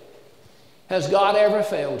you? Has God ever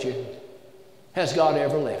failed you? Has God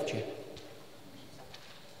ever left you?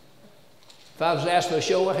 If I was asked for a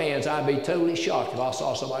show of hands, I'd be totally shocked if I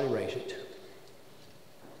saw somebody raise it.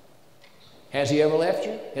 Has He ever left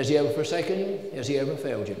you? Has He ever forsaken you? Has He ever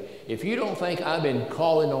failed you? If you don't think I've been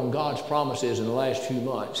calling on God's promises in the last 2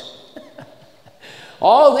 months,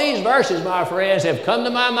 all these verses, my friends, have come to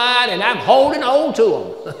my mind, and I'm holding on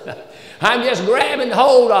to them. I'm just grabbing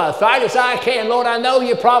hold of it as fast as I can. Lord, I know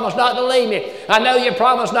You promised not to leave me. I know You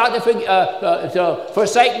promised not to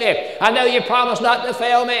forsake me. I know You promised not to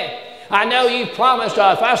fail me. I know You promised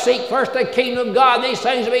if I seek first the kingdom of God, these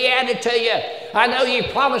things will be added to you. I know You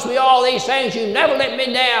promised me all these things. You never let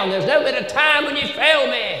me down. There's never been a time when You failed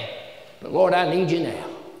me. But Lord, I need You now.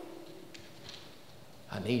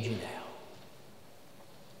 I need You now.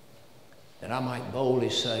 That I might boldly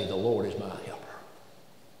say, the Lord is my helper.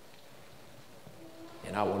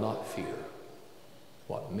 And I will not fear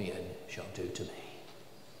what men shall do to me.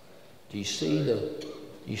 Do you see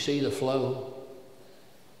the flow?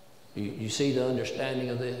 You see the understanding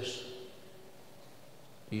of this?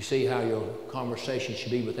 You see how your conversation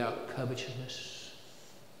should be without covetousness?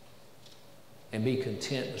 And be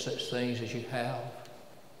content with such things as you have?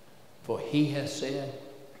 For He has said,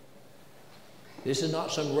 this is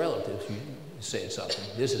not some relative who said something.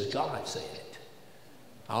 This is God saying it.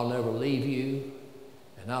 I'll never leave you,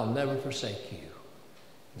 and I'll never forsake you.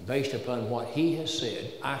 And based upon what He has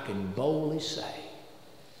said, I can boldly say,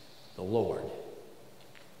 the Lord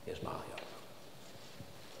is my helper.